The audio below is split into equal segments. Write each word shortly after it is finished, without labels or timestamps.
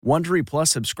Wondery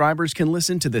Plus subscribers can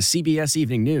listen to the CBS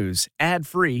Evening News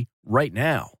ad-free right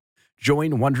now.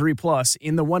 Join Wondery Plus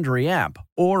in the Wondery app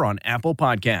or on Apple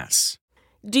Podcasts.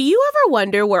 Do you ever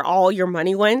wonder where all your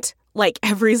money went? Like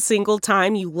every single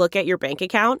time you look at your bank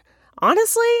account?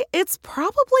 Honestly, it's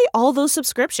probably all those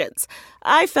subscriptions.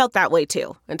 I felt that way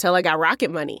too, until I got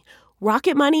Rocket Money.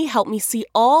 Rocket Money helped me see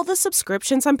all the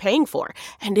subscriptions I'm paying for,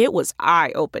 and it was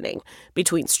eye-opening.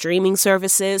 Between streaming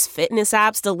services, fitness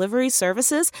apps, delivery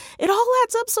services, it all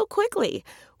adds up so quickly.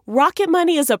 Rocket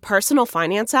Money is a personal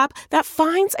finance app that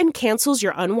finds and cancels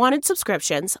your unwanted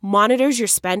subscriptions, monitors your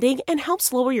spending, and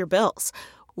helps lower your bills.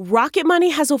 Rocket Money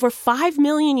has over 5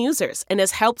 million users and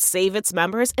has helped save its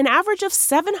members an average of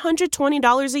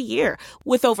 $720 a year,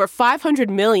 with over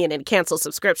 500 million in canceled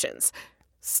subscriptions.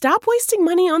 Stop wasting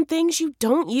money on things you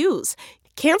don't use.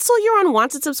 Cancel your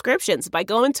unwanted subscriptions by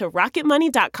going to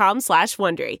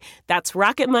rocketmoney.com/Wondery. That's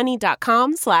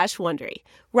rocketmoney.com/Wondery.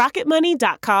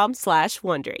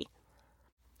 rocketmoney.com/Wondery.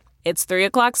 It's 3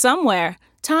 o'clock somewhere.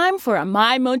 Time for a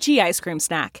My Mochi ice cream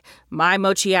snack. My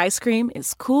Mochi ice cream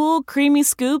is cool, creamy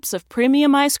scoops of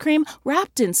premium ice cream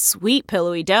wrapped in sweet,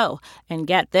 pillowy dough. And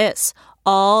get this,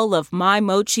 all of My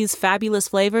Mochi's fabulous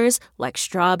flavors, like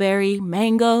strawberry,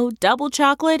 mango, double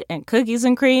chocolate, and cookies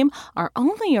and cream, are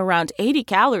only around 80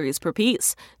 calories per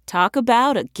piece. Talk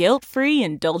about a guilt-free,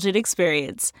 indulgent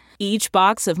experience. Each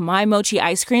box of My Mochi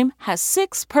ice cream has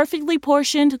 6 perfectly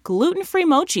portioned, gluten-free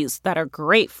mochis that are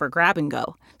great for grab and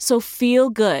go. So feel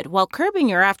good while curbing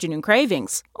your afternoon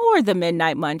cravings, or the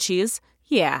midnight munchies.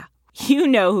 Yeah, you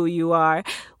know who you are,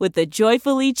 with the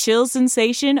joyfully chill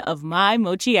sensation of My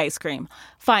Mochi ice cream.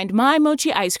 Find My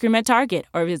Mochi ice cream at Target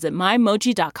or visit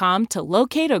mymochi.com to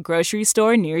locate a grocery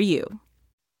store near you.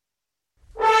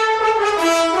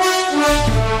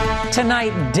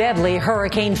 Tonight, deadly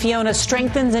Hurricane Fiona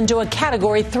strengthens into a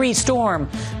Category 3 storm,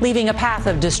 leaving a path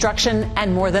of destruction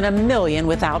and more than 1 million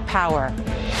without power.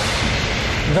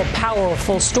 The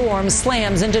powerful storm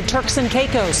slams into Turks and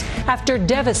Caicos after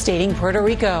devastating Puerto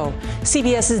Rico.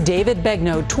 CBS's David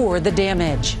Begnaud toured the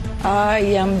damage. I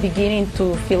am beginning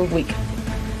to feel weak.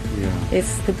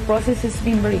 The process has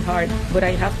been very hard, but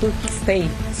I have to stay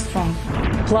strong.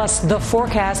 Plus, the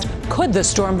forecast, could the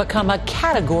storm become a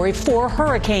Category 4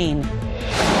 hurricane?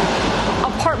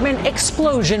 Apartment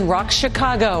explosion rocks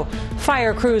Chicago.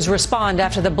 Fire crews respond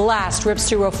after the blast rips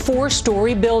through a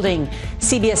 4-story building.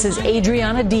 CBS's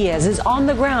Adriana Diaz is on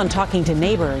the ground talking to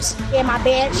neighbors. Yeah, my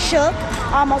bed shook,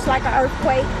 almost like an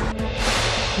earthquake.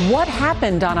 What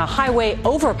happened on a highway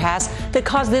overpass that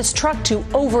caused this truck to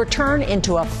overturn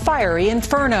into a fiery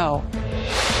inferno?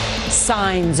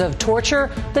 Signs of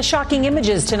torture, the shocking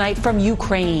images tonight from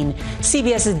Ukraine.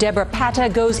 CBS's Deborah Pata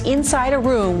goes inside a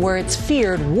room where it's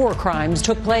feared war crimes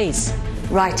took place.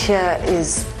 Right here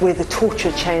is where the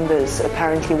torture chambers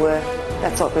apparently were.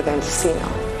 That's what we're going to see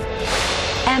now.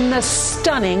 And the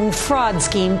stunning fraud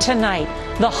scheme tonight.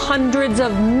 The hundreds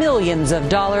of millions of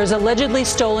dollars allegedly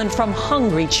stolen from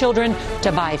hungry children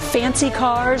to buy fancy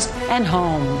cars and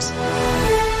homes.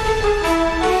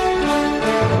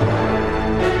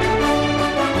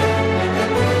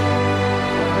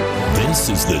 This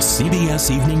is the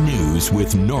CBS Evening News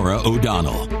with Norah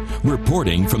O'Donnell,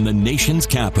 reporting from the nation's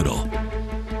capital.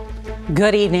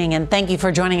 Good evening, and thank you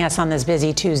for joining us on this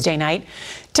busy Tuesday night.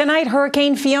 Tonight,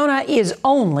 Hurricane Fiona is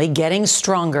only getting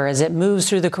stronger as it moves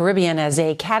through the Caribbean as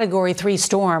a Category 3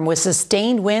 storm with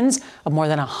sustained winds of more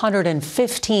than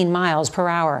 115 miles per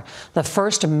hour. The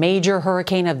first major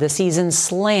hurricane of the season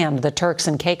slammed the Turks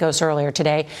and Caicos earlier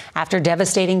today after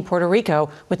devastating Puerto Rico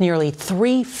with nearly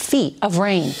 3 feet of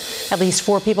rain. At least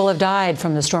 4 people have died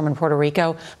from the storm in Puerto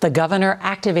Rico. The governor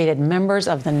activated members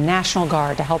of the National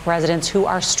Guard to help residents who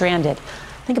are stranded.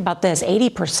 Think about this,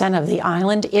 80% of the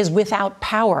island is without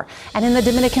power. And in the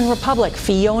Dominican Republic,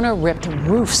 Fiona ripped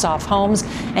roofs off homes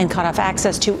and cut off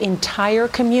access to entire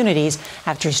communities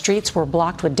after streets were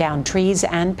blocked with downed trees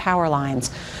and power lines.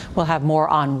 We'll have more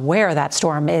on where that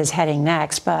storm is heading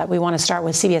next, but we want to start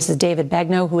with CBS's David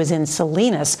Begnaud, who is in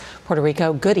Salinas, Puerto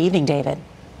Rico. Good evening, David.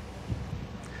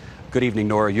 Good evening,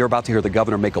 Norah. You're about to hear the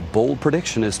governor make a bold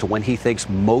prediction as to when he thinks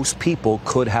most people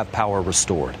could have power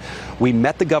restored. We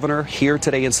met the governor here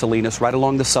today in Salinas, right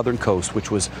along the southern coast, which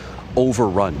was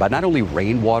overrun by not only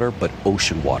rainwater, but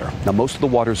ocean water. Now, most of the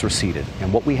water's receded,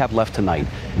 and what we have left tonight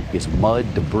is mud,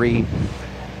 debris,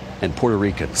 and Puerto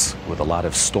Ricans with a lot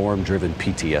of storm-driven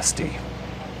PTSD.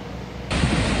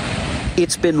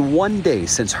 It's been 1 day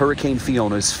since Hurricane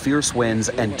Fiona's fierce winds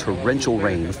and torrential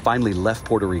rain finally left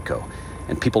Puerto Rico.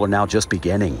 And people are now just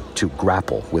beginning to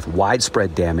grapple with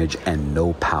widespread damage and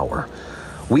no power.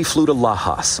 We flew to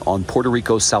Lajas on Puerto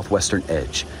Rico's southwestern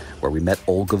edge, where we met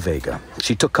Olga Vega.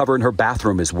 She took cover in her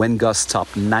bathroom as wind gusts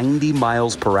topped 90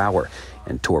 miles per hour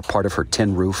and tore part of her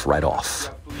tin roof right off.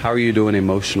 How are you doing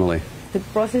emotionally? The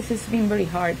process has been very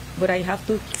hard, but I have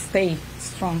to stay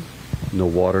strong. No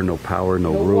water, no power,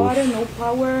 no roof. No water, no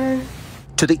power.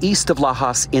 To the east of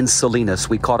Lajas in Salinas,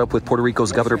 we caught up with Puerto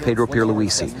Rico's Governor Pedro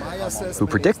Pierluisi, who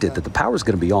predicted that the power is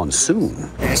going to be on soon.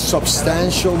 A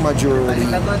substantial majority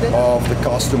of the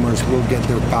customers will get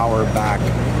their power back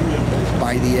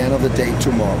by the end of the day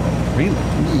tomorrow. Really?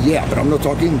 Yeah, but I'm not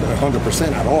talking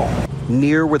 100% at all.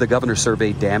 Near where the governor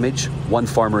surveyed damage, one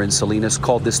farmer in Salinas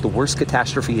called this the worst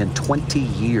catastrophe in 20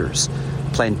 years.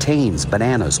 Plantains,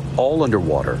 bananas, all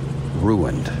underwater,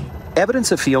 ruined.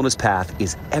 Evidence of Fiona's path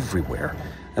is everywhere,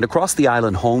 and across the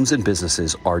island, homes and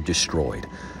businesses are destroyed.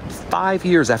 5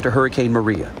 years after Hurricane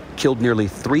Maria killed nearly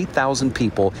 3,000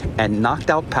 people and knocked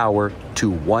out power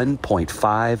to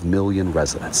 1.5 million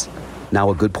residents. Now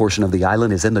a good portion of the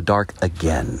island is in the dark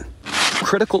again.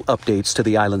 Critical updates to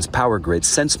the island's power grid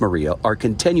since Maria are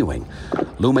continuing.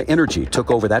 Luma Energy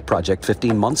took over that project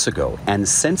 15 months ago, and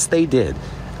since they did,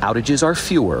 outages are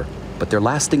fewer, but they're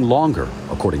lasting longer,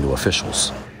 according to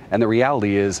officials. And the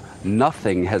reality is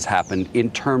nothing has happened in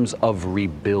terms of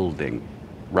rebuilding,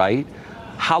 right?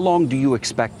 How long do you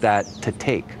expect that to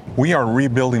take? We are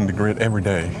rebuilding the grid every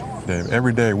day.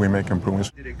 Every day we make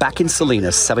improvements. Back in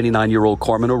Salinas, 79-year-old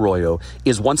Carmen Arroyo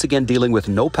is once again dealing with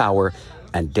no power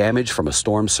and damage from a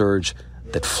storm surge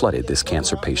that flooded this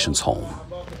cancer patient's home.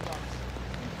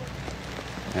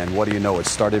 And what do you know? It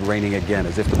started raining again,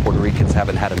 as if the Puerto Ricans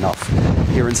haven't had enough.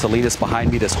 Here in Salinas,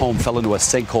 behind me, this home fell into a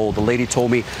sinkhole. The lady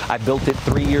told me, I built it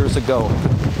 3 years ago.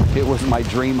 It was my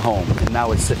dream home, and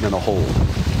now it's sitting in a hole.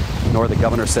 Norah, the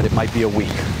governor, said it might be a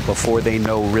week before they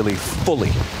know really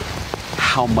fully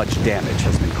how much damage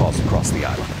has been caused across the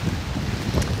island.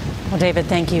 Well, David,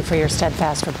 thank you for your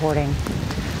steadfast reporting.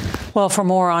 Well, for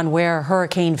more on where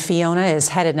Hurricane Fiona is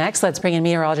headed next, let's bring in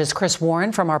meteorologist Chris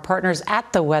Warren from our partners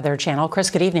at the Weather Channel. Chris,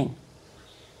 good evening.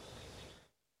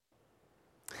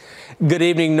 Good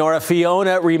evening, Norah.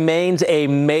 Fiona remains a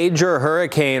major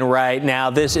hurricane right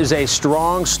now. This is a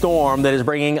strong storm that is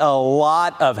bringing a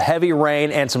lot of heavy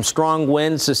rain and some strong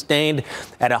winds sustained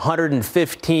at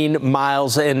 115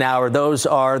 miles an hour. Those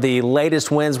are the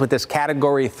latest winds with this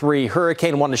Category 3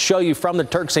 hurricane. I want to show you from the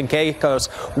Turks and Caicos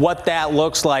what that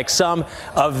looks like. Some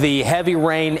of the heavy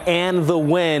rain and the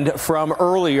wind from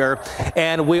earlier.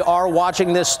 And we are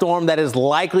watching this storm that is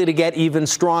likely to get even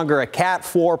stronger. A Cat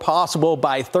 4 possible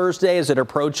by Thursday as it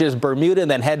approaches Bermuda and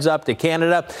then heads up to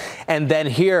Canada. And then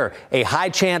here, a high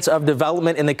chance of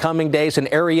development in the coming days, an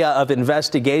area of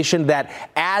investigation that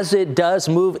as it does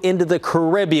move into the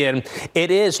Caribbean, it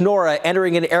is, Norah,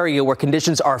 entering an area where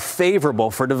conditions are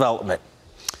favorable for development.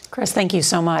 Chris, thank you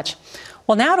so much.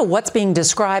 Well, now to what's being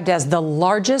described as the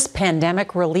largest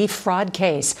pandemic relief fraud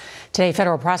case. Today,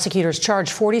 federal prosecutors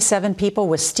charged 47 people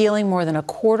with stealing more than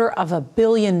 $250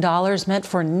 million meant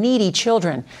for needy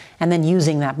children and then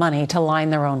using that money to line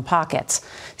their own pockets.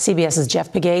 CBS's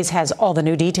Jeff Pegues has all the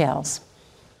new details.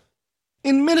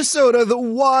 In Minnesota, the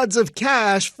wads of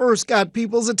cash first got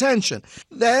people's attention.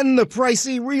 Then the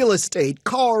pricey real estate,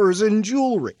 cars, and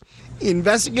jewelry.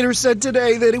 Investigators said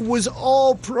today that it was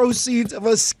all proceeds of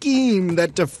a scheme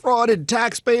that defrauded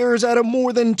taxpayers out of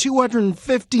more than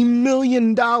 $250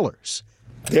 million.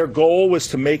 Their goal was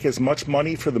to make as much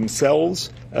money for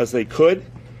themselves as they could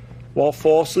while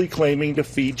falsely claiming to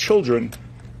feed children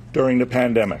during the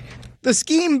pandemic. The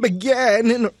scheme began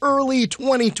in early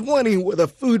 2020 with a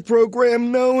food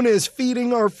program known as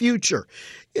Feeding Our Future.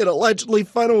 It allegedly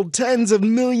funneled tens of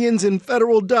millions in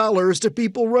federal dollars to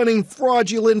people running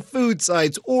fraudulent food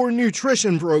sites or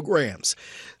nutrition programs.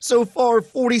 So far,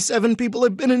 47 people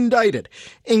have been indicted,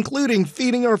 including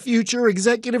Feeding Our Future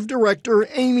Executive Director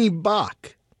Amy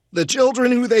Bach. The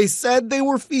children who they said they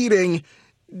were feeding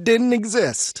didn't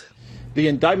exist. The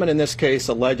indictment in this case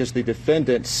alleges the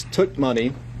defendants took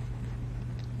money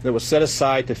that was set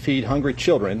aside to feed hungry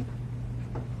children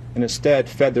and instead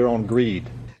fed their own greed.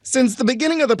 Since the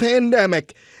beginning of the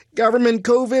pandemic, government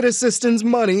COVID assistance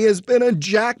money has been a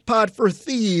jackpot for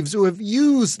thieves who have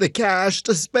used the cash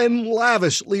to spend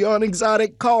lavishly on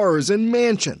exotic cars and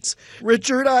mansions.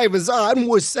 Richard Ivazan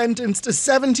was sentenced to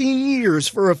 17 years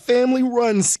for a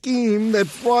family-run scheme that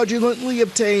fraudulently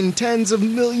obtained tens of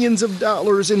millions of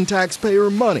dollars in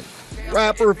taxpayer money.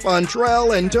 Rapper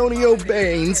Fontrell Antonio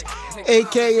Baines,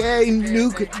 a.k.a.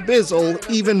 Nuke Bizzle,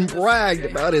 even bragged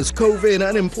about his COVID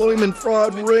unemployment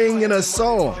fraud ring in a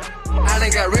song. I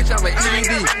done got rich, I'm an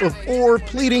ED. Before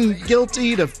pleading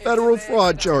guilty to federal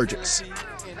fraud charges.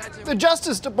 The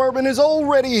Justice Department has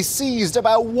already seized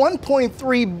about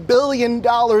 $1.3 billion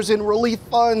in relief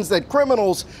funds that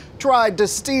criminals tried to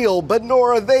steal. But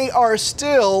Norah,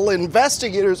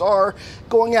 investigators are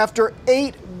going after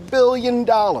 $8 billion.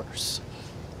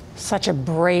 Such a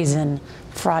brazen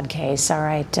fraud case. All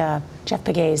right, Jeff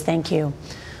Pegues, thank you.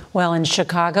 Well, in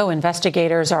Chicago,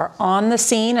 investigators are on the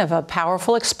scene of a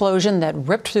powerful explosion that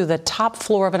ripped through the top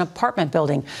floor of an apartment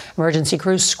building. Emergency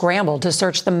crews scrambled to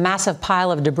search the massive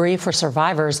pile of debris for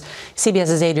survivors.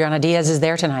 CBS's Adriana Diaz is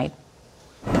there tonight.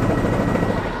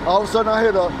 All of a sudden, I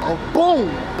heard a boom.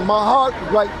 My heart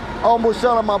almost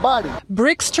fell out of my body.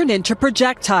 Bricks turned into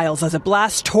projectiles as a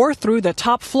blast tore through the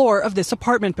top floor of this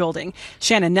apartment building.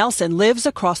 Shannon Nelson lives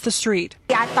across the street.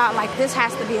 I thought, this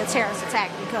has to be a terrorist attack,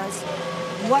 because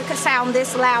what could sound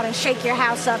this loud and shake your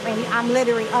house up, and I'm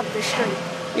literally up the street.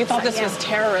 You thought this was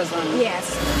terrorism?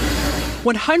 Yes.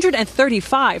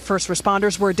 135 first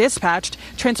responders were dispatched,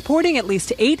 transporting at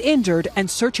least 8 injured and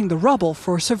searching the rubble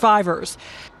for survivors.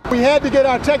 We had to get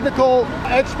our technical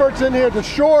experts in here to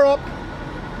shore up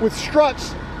with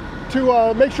struts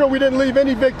to make sure we didn't leave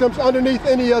any victims underneath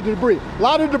any of the debris. A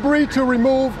lot of debris to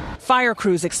remove. Fire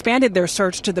crews expanded their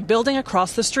search to the building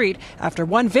across the street after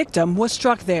one victim was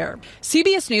struck there.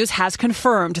 CBS News has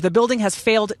confirmed the building has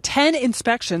failed 10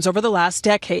 inspections over the last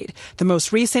decade. The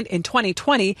most recent, in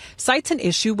 2020, cites an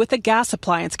issue with a gas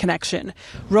appliance connection.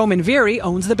 Roman Vieri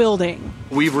owns the building.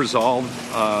 We've resolved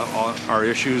our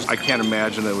issues. I can't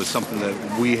imagine that it was something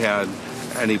that we had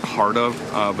any part of,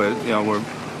 but we're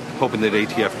hoping that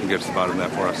ATF can get to the bottom of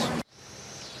that for us.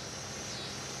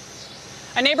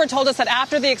 A neighbor told us that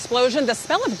after the explosion, the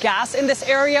smell of gas in this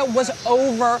area was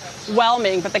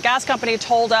overwhelming. But the gas company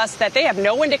told us that they have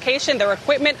no indication their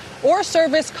equipment or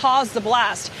service caused the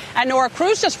blast. And Norah,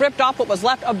 crews just ripped off what was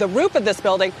left of the roof of this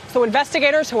building so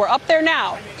investigators who are up there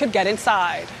now could get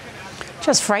inside.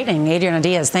 Just frightening. Adriana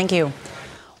Diaz, thank you.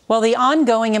 Well, the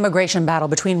ongoing immigration battle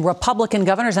between Republican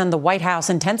governors and the White House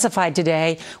intensified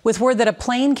today with word that a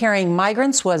plane carrying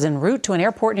migrants was en route to an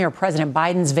airport near President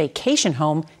Biden's vacation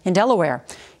home in Delaware.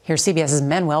 Here's CBS's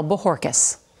Manuel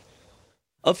Bojorquez.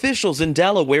 Officials in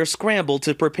Delaware scrambled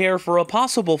to prepare for a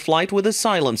possible flight with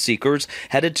asylum seekers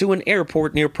headed to an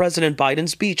airport near President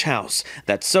Biden's beach house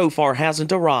that so far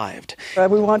hasn't arrived.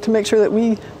 We want to make sure that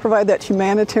we provide that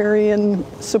humanitarian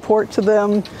support to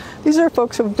them. These are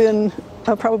folks who have been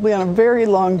probably on a very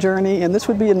long journey, and this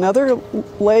would be another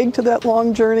leg to that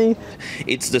long journey.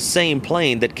 It's the same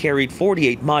plane that carried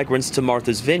 48 migrants to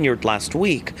Martha's Vineyard last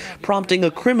week, prompting a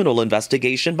criminal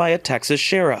investigation by a Texas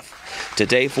sheriff.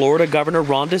 Today, Florida Governor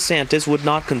Ron DeSantis would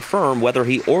not confirm whether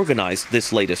he organized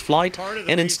this latest flight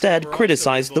and instead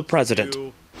criticized the president.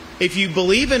 If you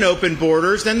believe in open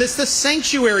borders, then it's the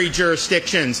sanctuary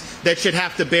jurisdictions that should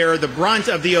have to bear the brunt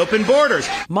of the open borders.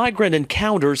 Migrant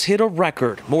encounters hit a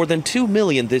record, more than 2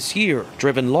 million this year,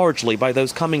 driven largely by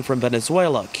those coming from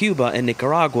Venezuela, Cuba, and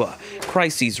Nicaragua,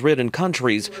 crises-ridden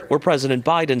countries where President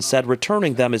Biden said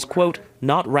returning them is, quote,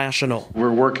 not rational.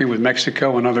 We're working with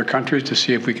Mexico and other countries to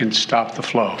see if we can stop the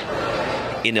flow.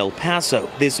 In El Paso,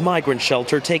 this migrant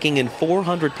shelter taking in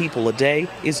 400 people a day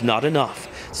is not enough.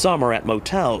 Some are at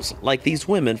motels, like these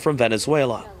women from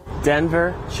Venezuela.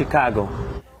 Denver, Chicago.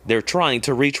 They're trying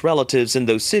to reach relatives in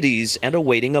those cities and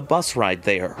awaiting a bus ride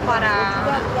there.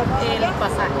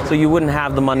 So you wouldn't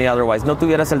have the money otherwise. No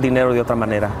tuvieras el dinero de otra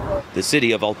manera. The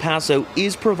city of El Paso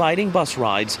is providing bus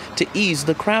rides to ease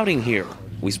the crowding here.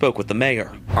 We spoke with the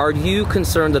mayor. Are you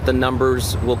concerned that the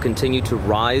numbers will continue to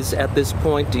rise at this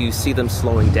point? Do you see them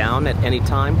slowing down at any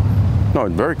time? No,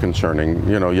 it's very concerning.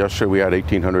 Yesterday we had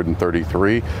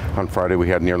 1,833. On Friday we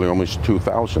had nearly almost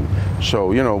 2,000.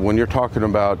 So, when you're talking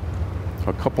about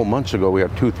a couple months ago we had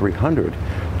 2,300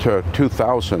 to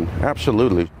 2,000,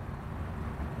 absolutely.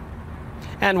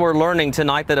 And we're learning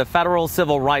tonight that a federal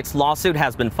civil rights lawsuit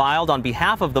has been filed on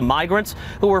behalf of the migrants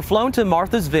who were flown to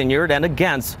Martha's Vineyard and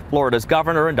against Florida's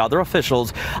governor and other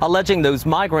officials, alleging those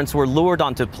migrants were lured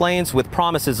onto planes with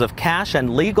promises of cash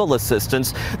and legal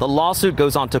assistance. The lawsuit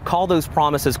goes on to call those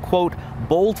promises, quote,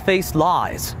 bold-faced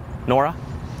lies. Norah?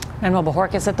 Manuel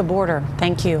Bojorquez at the border.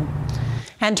 Thank you.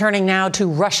 And turning now to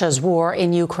Russia's war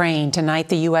in Ukraine. Tonight,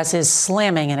 the U.S. is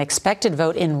slamming an expected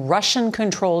vote in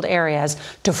Russian-controlled areas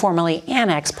to formally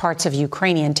annex parts of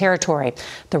Ukrainian territory.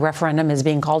 The referendum is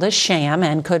being called a sham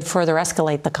and could further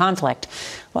escalate the conflict.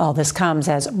 Well, this comes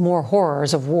as more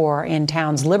horrors of war in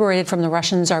towns liberated from the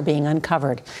Russians are being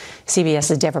uncovered.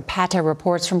 CBS's Deborah Pata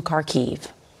reports from Kharkiv.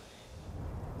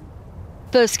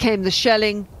 First came the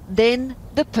shelling, then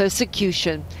the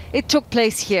persecution. It took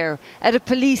place here at a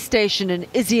police station in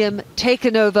Izium,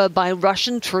 taken over by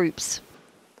Russian troops.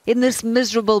 In this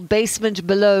miserable basement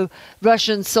below,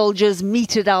 Russian soldiers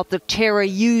meted out the terror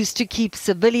used to keep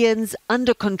civilians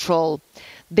under control.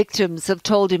 Victims have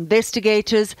told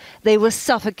investigators they were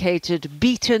suffocated,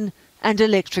 beaten and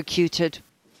electrocuted.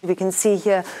 We can see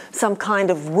here some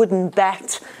kind of wooden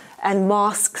bat and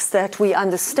masks that we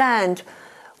understand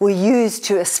were used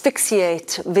to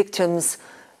asphyxiate victims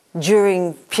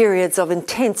during periods of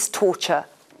intense torture.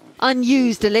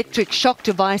 Unused electric shock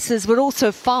devices were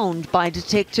also found by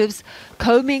detectives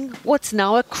combing what's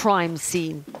now a crime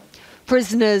scene.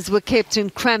 Prisoners were kept in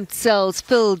cramped cells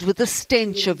filled with the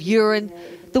stench of urine,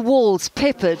 the walls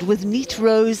peppered with neat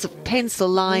rows of pencil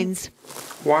lines,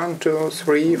 1, 2,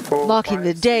 3, 4, marking 5,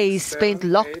 the days 6, spent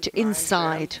 7, locked 8, 9,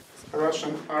 inside.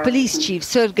 10. Police Chief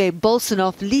Sergei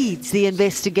Bolsunov leads the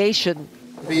investigation.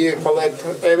 We collect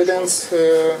evidence,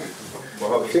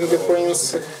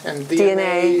 fingerprints and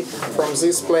DNA from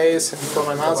this place and from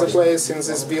another place in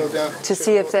this building. To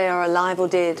see if they are alive or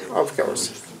dead. Of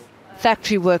course.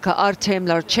 Factory worker Artem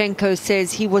Larchenko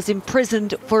says he was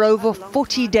imprisoned for over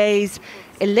 40 days,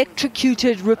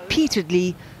 electrocuted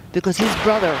repeatedly because his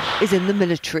brother is in the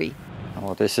military.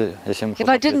 If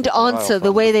I didn't answer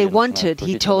the way they wanted,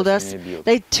 he told us,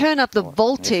 they'd turn up the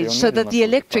voltage so that the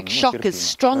electric shock is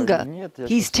stronger.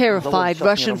 He's terrified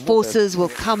Russian forces will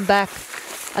come back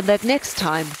and that next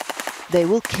time they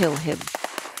will kill him.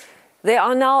 There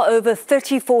are now over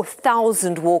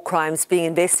 34,000 war crimes being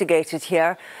investigated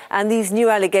here, and these new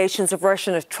allegations of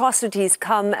Russian atrocities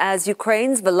come as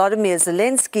Ukraine's Volodymyr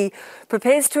Zelensky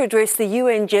prepares to address the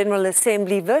UN General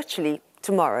Assembly virtually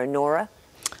tomorrow. Norah?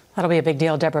 That'll be a big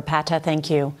deal, Deborah Patta. Thank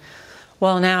you.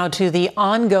 Well, now to the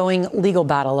ongoing legal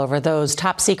battle over those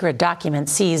top secret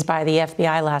documents seized by the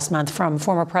FBI last month from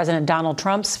former President Donald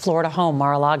Trump's Florida home,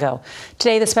 Mar-a-Lago.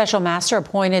 Today, the special master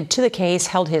appointed to the case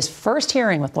held his first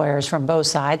hearing with lawyers from both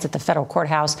sides at the federal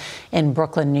courthouse in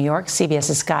Brooklyn, New York.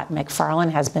 CBS's Scott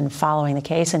McFarland has been following the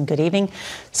case. And good evening,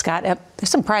 Scott. There's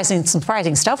some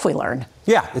surprising stuff we learned.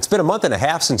 Yeah, it's been a month and a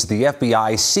half since the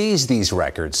FBI seized these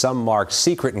records, some marked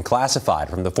secret and classified,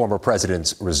 from the former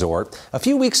president's resort. A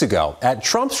few weeks ago, at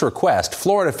Trump's request,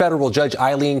 Florida federal judge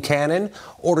Eileen Cannon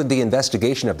ordered the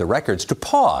investigation of the records to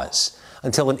pause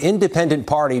until an independent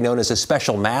party known as a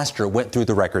special master went through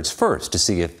the records first to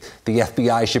see if the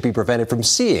FBI should be prevented from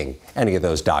seeing any of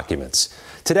those documents.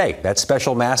 Today, that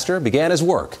special master began his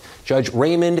work. Judge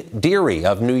Raymond Deary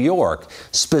of New York,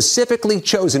 specifically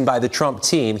chosen by the Trump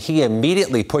team, he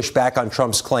immediately pushed back on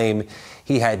Trump's claim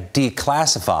he had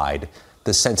declassified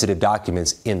the sensitive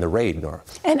documents in the raid, Norah.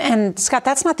 And Scott,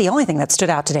 that's not the only thing that stood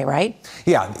out today, right?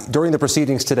 Yeah, during the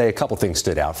proceedings today, a couple things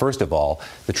stood out. First of all,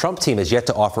 the Trump team has yet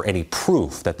to offer any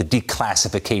proof that the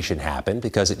declassification happened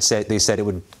because they said it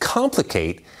would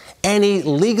complicate any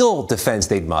legal defense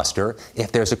they'd muster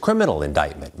if there's a criminal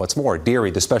indictment. What's more, Deary,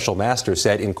 the special master,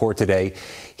 said in court today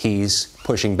he's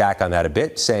pushing back on that a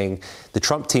bit, saying the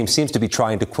Trump team seems to be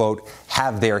trying to, quote,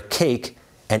 have their cake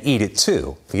and eat it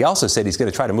too. He also said he's going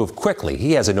to try to move quickly.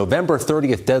 He has a November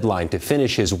 30th deadline to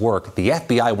finish his work. The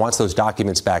FBI wants those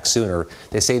documents back sooner.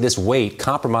 They say this wait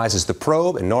compromises the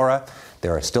probe. And Norah,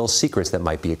 there are still secrets that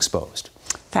might be exposed.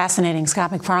 Fascinating.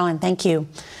 Scott McFarland, thank you.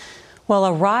 Well,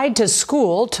 a ride to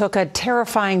school took a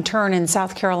terrifying turn in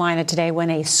South Carolina today when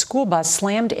a school bus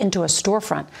slammed into a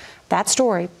storefront. That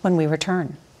story when we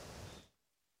return.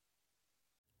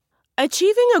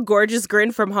 Achieving a gorgeous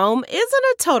grin from home isn't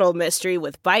a total mystery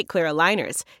with Bite Clear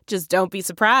aligners. Just don't be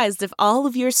surprised if all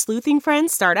of your sleuthing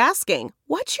friends start asking,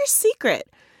 what's your secret?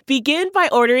 Begin by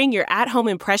ordering your at-home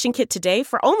impression kit today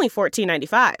for only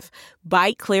 $14.95.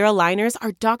 Bite Clear aligners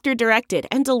are doctor-directed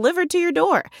and delivered to your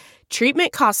door.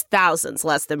 Treatment costs thousands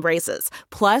less than braces.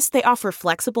 Plus, they offer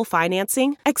flexible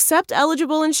financing, accept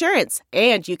eligible insurance,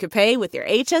 and you can pay with your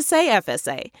HSA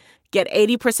FSA. Get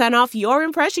 80% off your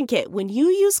impression kit when you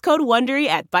use code WONDERY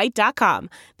at Byte.com.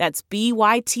 That's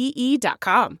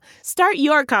BYTE.com. Start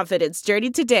your confidence journey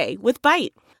today with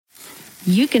Byte.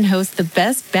 You can host the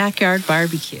best backyard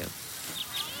barbecue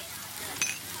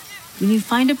when you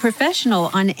find a professional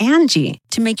on Angie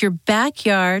to make your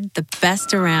backyard the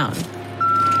best around.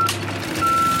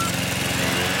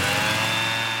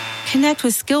 Connect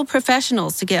with skilled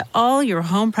professionals to get all your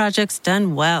home projects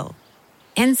done well.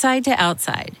 Inside to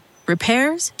outside,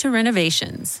 repairs to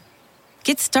renovations.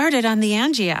 Get started on the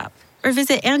Angie app or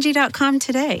visit Angie.com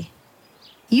today.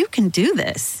 You can do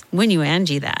this when you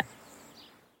Angie that.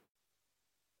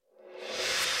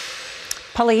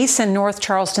 Police in North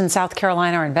Charleston, South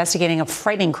Carolina, are investigating a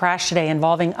frightening crash today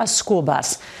involving a school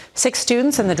bus. 6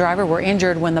 students and the driver were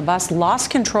injured when the bus lost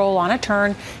control on a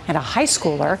turn and hit a high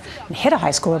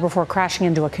schooler before crashing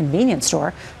into a convenience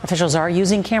store. Officials are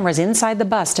using cameras inside the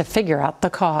bus to figure out the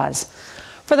cause.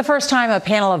 For the first time, a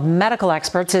panel of medical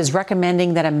experts is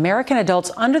recommending that American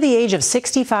adults under the age of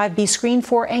 65 be screened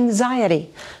for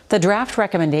anxiety. The draft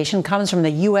recommendation comes from the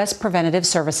U.S. Preventative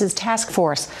Services Task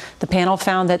Force. The panel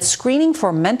found that screening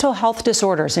for mental health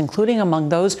disorders, including among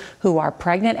those who are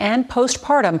pregnant and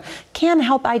postpartum, can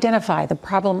help identify the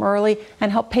problem early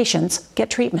and help patients get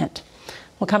treatment.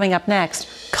 Well, coming up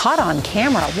next, caught on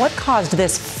camera, what caused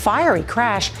this fiery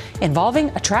crash involving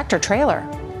a tractor trailer?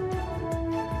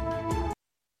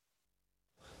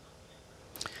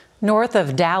 North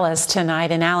of Dallas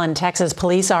tonight in Allen, Texas,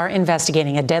 police are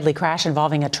investigating a deadly crash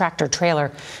involving a tractor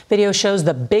trailer. Video shows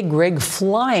the big rig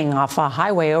flying off a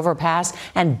highway overpass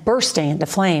and bursting into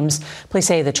flames. Police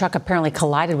say the truck apparently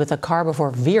collided with a car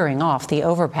before veering off the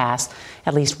overpass.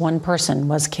 At least one person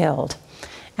was killed.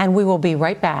 And we will be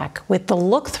right back with the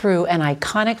look through an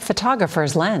iconic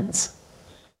photographer's lens.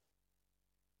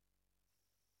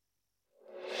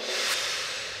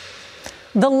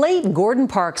 The late Gordon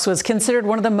Parks was considered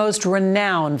one of the most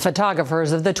renowned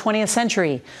photographers of the 20th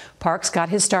century. Parks got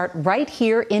his start right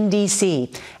here in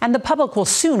D.C., and the public will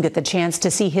soon get the chance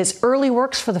to see his early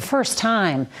works for the first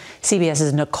time.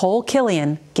 CBS's Nicole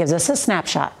Killian gives us a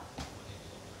snapshot.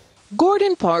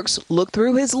 Gordon Parks looked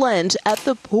through his lens at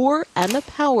the poor and the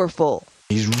powerful.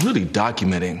 He's really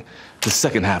documenting the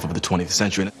second half of the 20th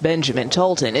century. Benjamin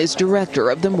Talton is director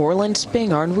of the Moreland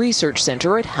Spingarn Research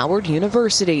Center at Howard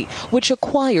University, which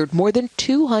acquired more than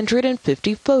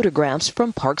 250 photographs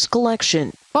from Parks'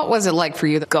 collection. What was it like for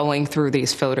you going through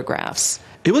these photographs?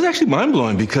 It was actually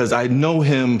mind-blowing because I know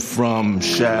him from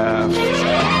Shaft.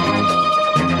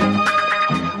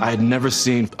 I had never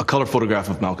seen a color photograph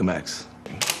of Malcolm X.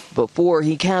 Before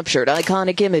he captured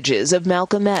iconic images of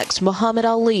Malcolm X, Muhammad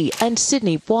Ali, and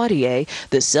Sidney Poitier,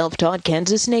 the self-taught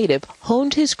Kansas native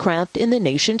honed his craft in the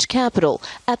nation's capital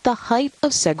at the height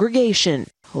of segregation,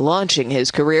 launching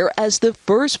his career as the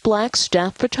first black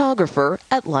staff photographer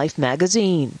at Life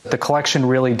magazine. The collection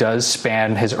really does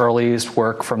span his earliest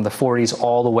work from the 40s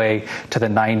all the way to the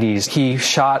 90s. He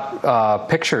shot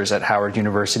pictures at Howard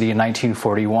University in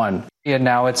 1941. And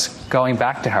now it's going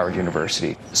back to Howard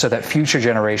University so that future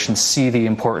generations see the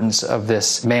importance of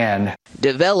this man.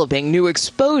 Developing new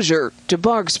exposure to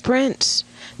Parks' prints.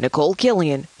 Nicole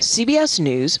Killian, CBS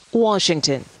News,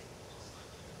 Washington.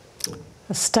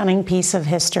 A stunning piece of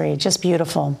history, just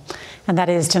beautiful. And that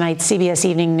is tonight's CBS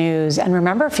Evening News. And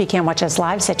remember, if you can't watch us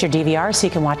live, set your DVR so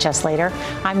you can watch us later.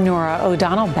 I'm Norah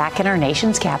O'Donnell, back in our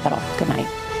nation's capital. Good night.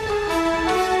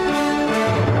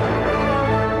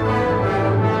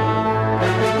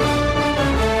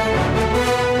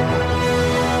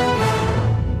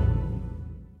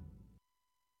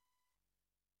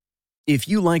 If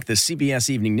you like the CBS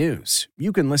Evening News,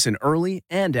 you can listen early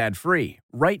and ad-free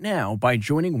right now by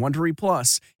joining Wondery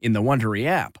Plus in the Wondery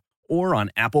app or on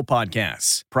Apple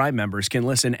Podcasts. Prime members can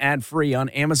listen ad-free on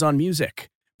Amazon Music.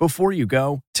 Before you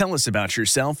go, tell us about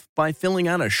yourself by filling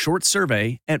out a short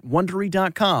survey at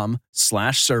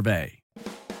Wondery.com/survey.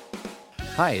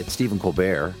 Hi, it's Stephen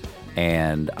Colbert,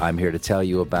 and I'm here to tell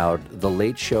you about The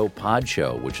Late Show Pod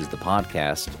Show, which is the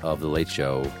podcast of The Late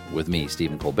Show with me,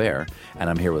 Stephen Colbert, and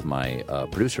I'm here with my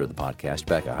producer of the podcast,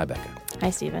 Becca. Hi, Becca. Hi,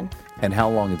 Stephen. And how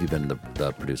long have you been the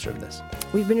producer of this?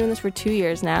 We've been doing this for 2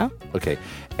 years now. Okay,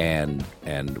 and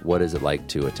what is it like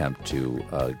to attempt to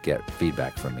get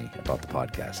feedback from me about the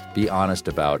podcast? Be honest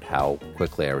about how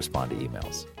quickly I respond to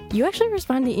emails. You actually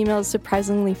respond to emails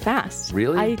surprisingly fast.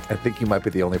 Really? I think you might be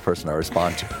the only person I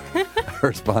respond to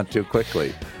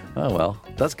quickly. Oh, well,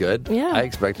 that's good. Yeah. I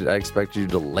expected you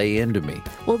to lay into me.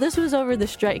 Well, this was over the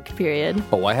strike period.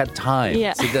 Oh, I had time.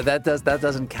 Yeah. See, that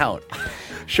doesn't count.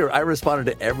 Sure, I responded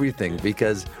to everything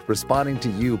because responding to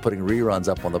you putting reruns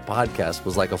up on the podcast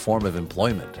was like a form of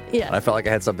employment. Yeah. And I felt like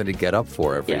I had something to get up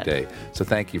for every day. So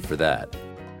thank you for that.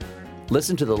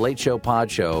 Listen to The Late Show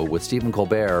Pod Show with Stephen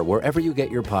Colbert wherever you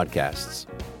get your podcasts.